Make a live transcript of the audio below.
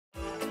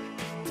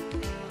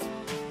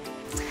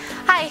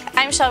Hi,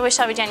 I'm Shelby with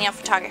Shelby Danielle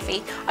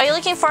Photography. Are you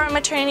looking for a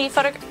maternity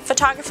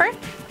photographer?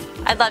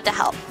 I'd love to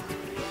help.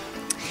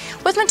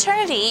 With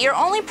maternity, you're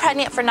only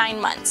pregnant for 9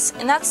 months,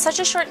 and that's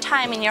such a short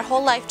time in your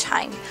whole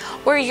lifetime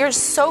where you're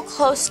so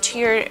close to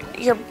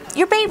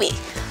your baby.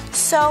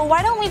 So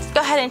why don't we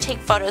go ahead and take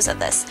photos of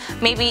this?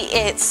 Maybe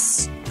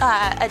it's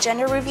a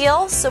gender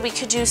reveal, so we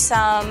could do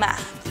some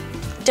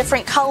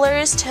different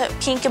colors, to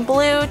pink and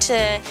blue,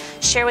 to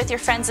share with your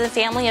friends and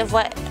family of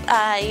what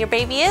your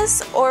baby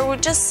is, or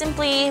just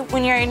simply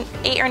when you're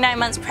 8 or 9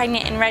 months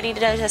pregnant and ready to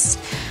just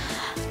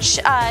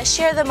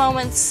share the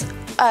moments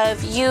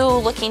of you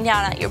looking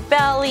down at your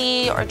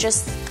belly, or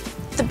just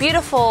the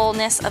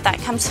beautifulness of that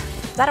comes,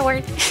 is that a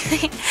word?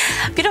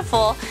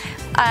 Beautiful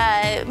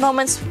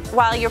moments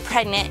while you're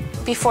pregnant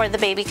before the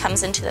baby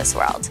comes into this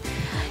world.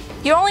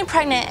 You're only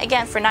pregnant,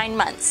 again, for 9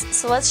 months,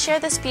 so let's share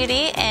this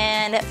beauty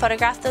and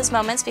photograph those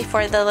moments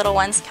before the little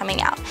one's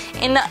coming out.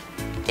 And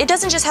it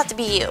doesn't just have to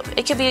be you.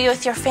 It could be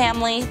with your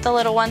family, the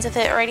little ones, if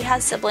it already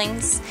has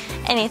siblings,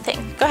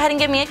 anything. Go ahead and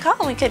give me a call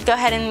and we could go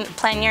ahead and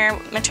plan your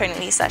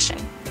maternity session.